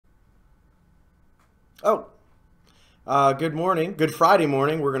Oh, good morning. Good Friday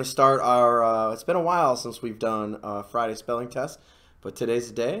morning. We're going to start our, it's been a while since we've done Friday spelling test, but today's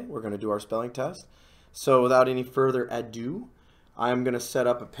the day. We're going to do our spelling test. So without any further ado, I'm going to set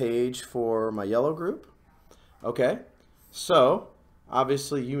up a page for my yellow group. Okay, so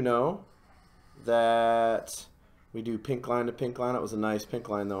obviously you know that we do pink line to pink line. That was a nice pink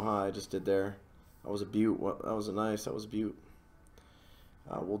line though, huh? I just did there. That was a beaut. That was a nice, that was a beaut.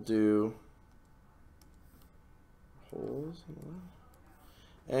 We'll do holes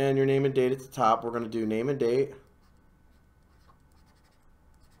and your name and date at the top. We're going to do name and date.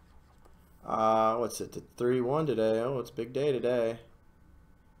 What's it? 31 today. Oh, it's a big day today.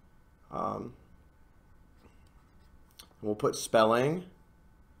 We'll put spelling.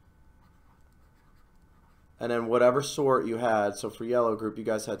 And then whatever sort you had. So for yellow group, you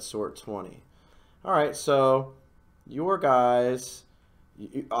guys had sort 20. All right, so your guys,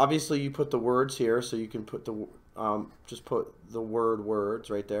 obviously you put the words here, so you can put the just put the word words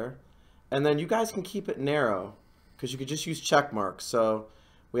right there. And then you guys can keep it narrow because you could just use check marks. So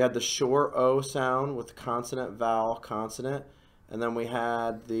we had the short O sound with consonant, vowel, consonant. And then we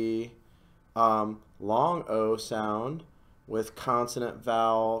had the long O sound with consonant,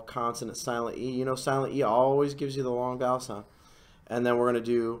 vowel, consonant, silent E. You know silent E always gives you the long vowel sound. And then we're going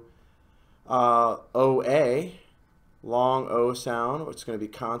to do OA, long O sound, which is going to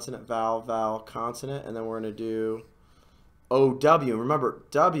be consonant, vowel, vowel, consonant. And then we're going to do OW. Remember,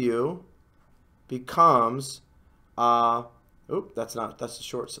 W becomes, that's the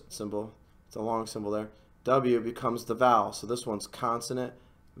short symbol. It's a long symbol there. W becomes the vowel. So this one's consonant,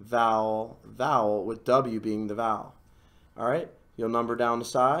 vowel, vowel, with W being the vowel. All right, you'll number down the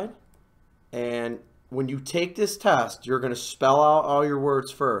side. And when you take this test, you're going to spell out all your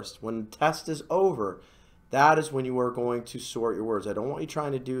words first. When the test is over, that is when you are going to sort your words. I don't want you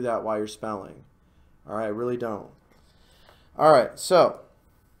trying to do that while you're spelling. All right, I really don't. All right, so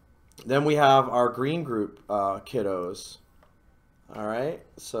then we have our green group kiddos. All right,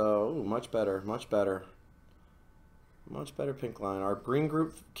 so ooh, much better, much better. Much better pink line. Our green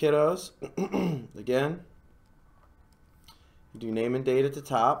group kiddos, again, you do name and date at the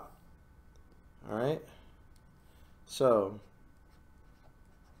top. All right, so,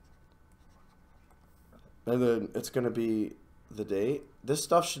 and then it's going to be the date. This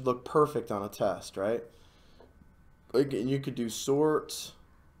stuff should look perfect on a test, right? Again, you could do sort.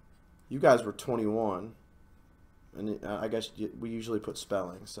 You guys were 21, and I guess we usually put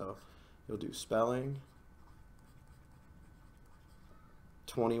spelling, so you'll do spelling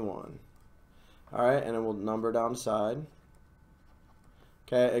 21. All right, and then we'll number down the side.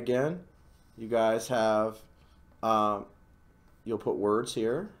 Okay, again, you guys have you'll put words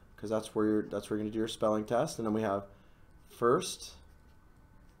here because that's where you're going to do your spelling test, and then we have first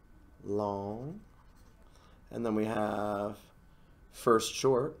long, and then we have first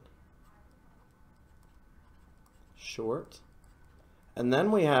short, and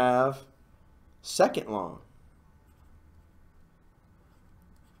then we have second long.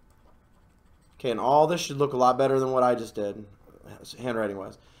 Okay, and all this should look a lot better than what I just did, handwriting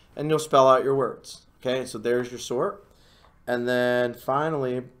wise. And you'll spell out your words. Okay, so there's your sort. And then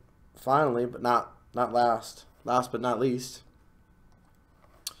finally, but not last but not least,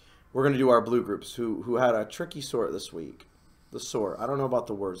 we're going to do our blue groups who had a tricky sort this week. The sort. I don't know about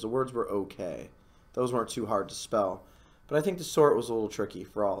the words. The words were okay. Those weren't too hard to spell. But I think the sort was a little tricky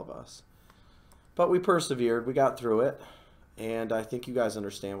for all of us. But we persevered. We got through it. And I think you guys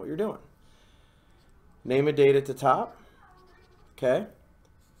understand what you're doing. Name and date at the top. Okay.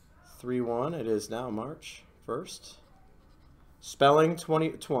 3-1. It is now March 1st. Spelling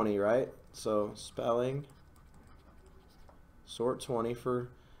 2020, right? So spelling sort 20 for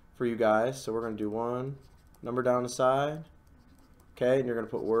you guys. So we're going to do one number down the side. Okay, and you're going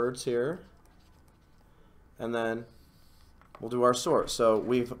to put words here. And then we'll do our sort. So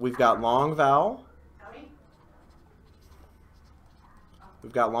we've got long vowel.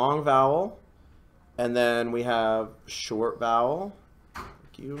 We've got long vowel. And then we have short vowel.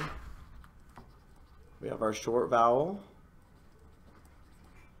 Thank you. We have our short vowel.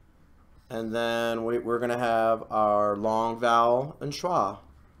 And then we're going to have our long vowel and schwa.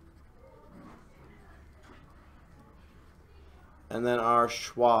 And then our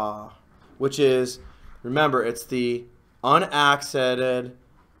schwa, which is, remember, it's the unaccented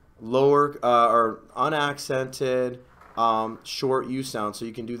lower or unaccented short U sound. So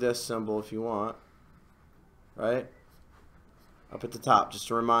you can do this symbol if you want, right? Up at the top, just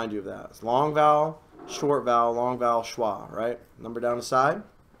to remind you of that. It's long vowel, short vowel, long vowel, schwa, right? Number down the side.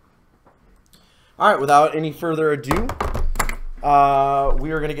 All right, without any further ado,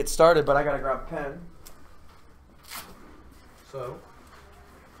 we are going to get started, but I got to grab a pen. So,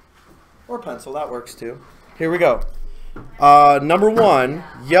 or pencil, that works too. Here we go. Number 1,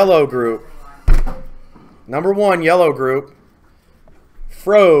 yellow group. Number 1, yellow group.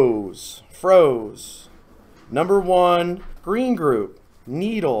 Froze. Froze. Number 1, green group.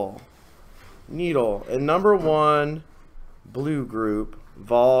 Needle. Needle. And number 1, blue group.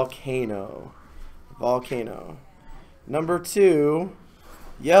 Volcano. Volcano. Number 2,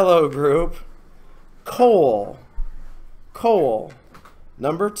 yellow group. Coal. Coal.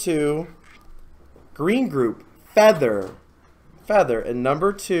 Number 2, green group. Feather. Feather. And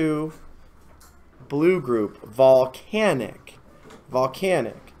number 2, blue group. Volcanic.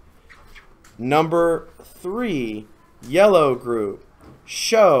 Volcanic. Number 3, yellow group.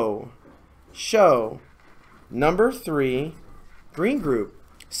 Show. Show. Number 3, green group.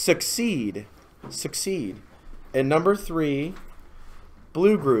 Succeed. Succeed. And number 3,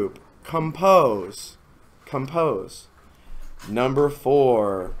 blue group. Compose. Compose. Number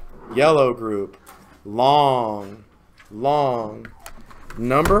 4, yellow group. Long. Long.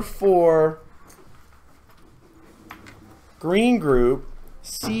 Number 4, green group.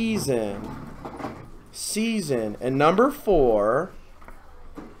 Season. Season. And number 4,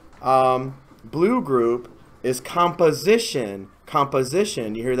 blue group is composition.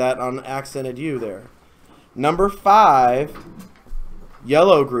 Composition. You hear that on accented U there. Number 5,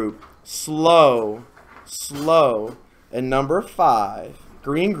 yellow group. Slow. Slow. And number 5,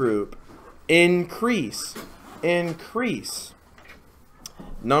 green group. Increase. Increase.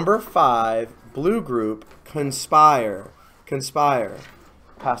 Number 5, blue group. Conspire. Conspire.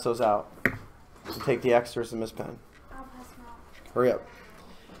 Pass those out. And take the extras to Miss Penn. I'll pass them out. Hurry up.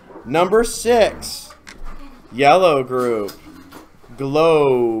 Number 6, yellow group.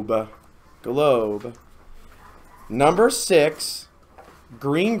 Globe. Globe. Number 6,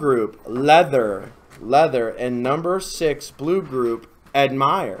 green group. Leather. Leather. And number 6, blue group.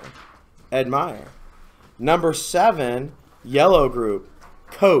 Admire. Admire. Number 7, yellow group.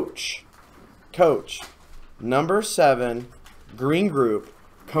 Coach. Coach. Number 7, green group.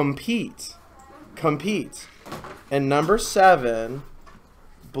 Compete. Compete. And number 7,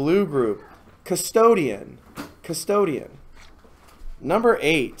 blue group. Custodian. Custodian. Number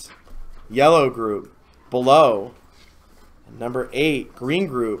 8, yellow group. Below. And number 8, green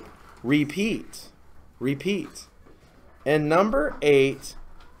group. Repeat. Repeat. And number 8,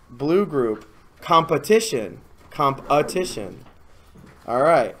 blue group. Competition. Competition. All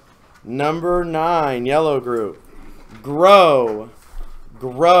right. Number 9, yellow group. Grow.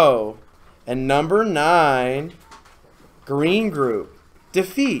 Grow. And number 9, green group.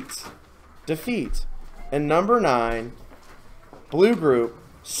 Defeat. Defeat. And number 9, blue group.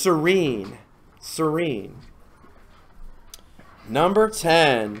 Serene. Serene. Number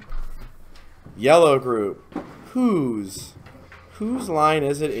 10, yellow group. Whose? Whose line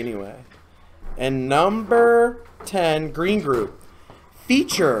is it anyway? And number 10, green group.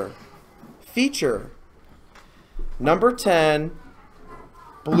 Feature. Feature. Number 10,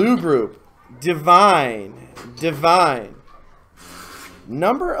 blue group. Divine. Divine.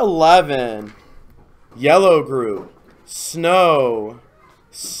 Number 11, yellow group. Snow.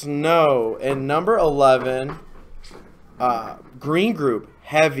 Snow. And number 11, green group.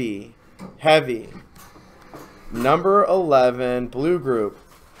 Heavy. Heavy. Number 11, blue group.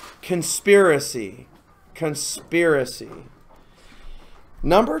 Conspiracy. Conspiracy.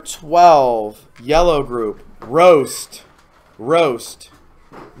 Number 12, yellow group. Roast. Roast.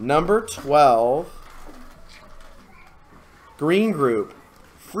 Number 12, green group.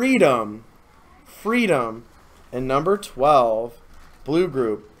 Freedom. Freedom. And number 12, blue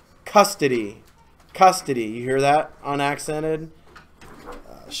group. Custody. Custody. You hear that unaccented?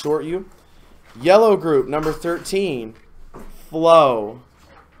 Short U. Yellow group, number 13. Flow.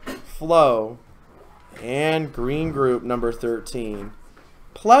 Flow. And green group, number 13.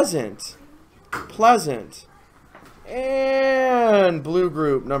 Pleasant. Pleasant. And blue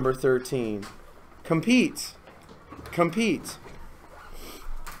group, number 13. Compete. Compete.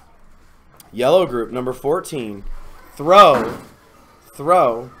 Yellow group, number 14. Throw.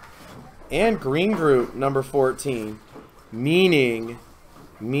 Throw. And green group, number 14. Meaning.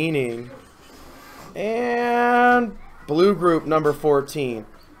 Meaning. And blue group, number 14.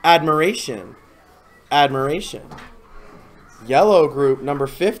 Admiration. Admiration. Yellow group, number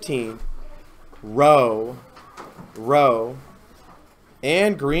 15. Row. Row.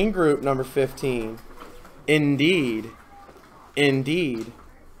 And green group, number 15. Indeed. Indeed.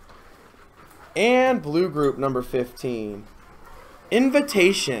 And blue group, number 15.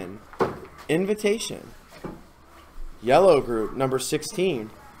 Invitation. Invitation. Yellow group, number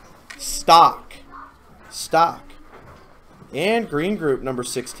 16. Stock. Stock. And green group, number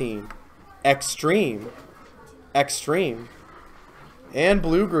 16. Extreme. Extreme. And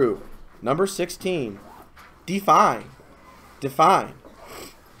blue group, number 16. Define. Define.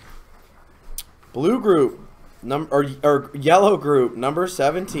 Blue group, or yellow group, number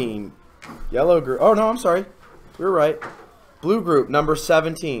 17. Yellow group. Oh, no, I'm sorry. We were right. Blue group, number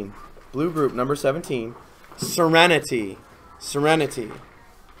 17. Blue group, number 17. Serenity. Serenity.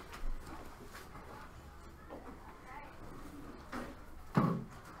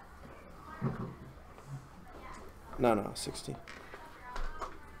 No, 16.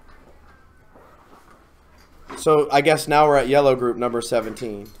 So I guess now we're at yellow group, number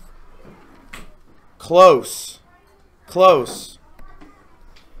 17. Close. Close.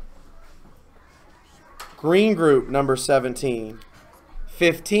 Green group, number 17.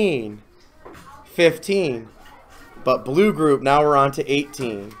 15. 15. But blue group, now we're on to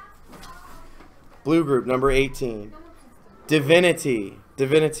 18. Blue group, number 18. Divinity.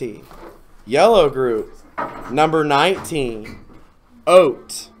 Divinity. Yellow group, number 19.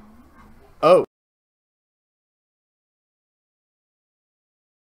 Oat.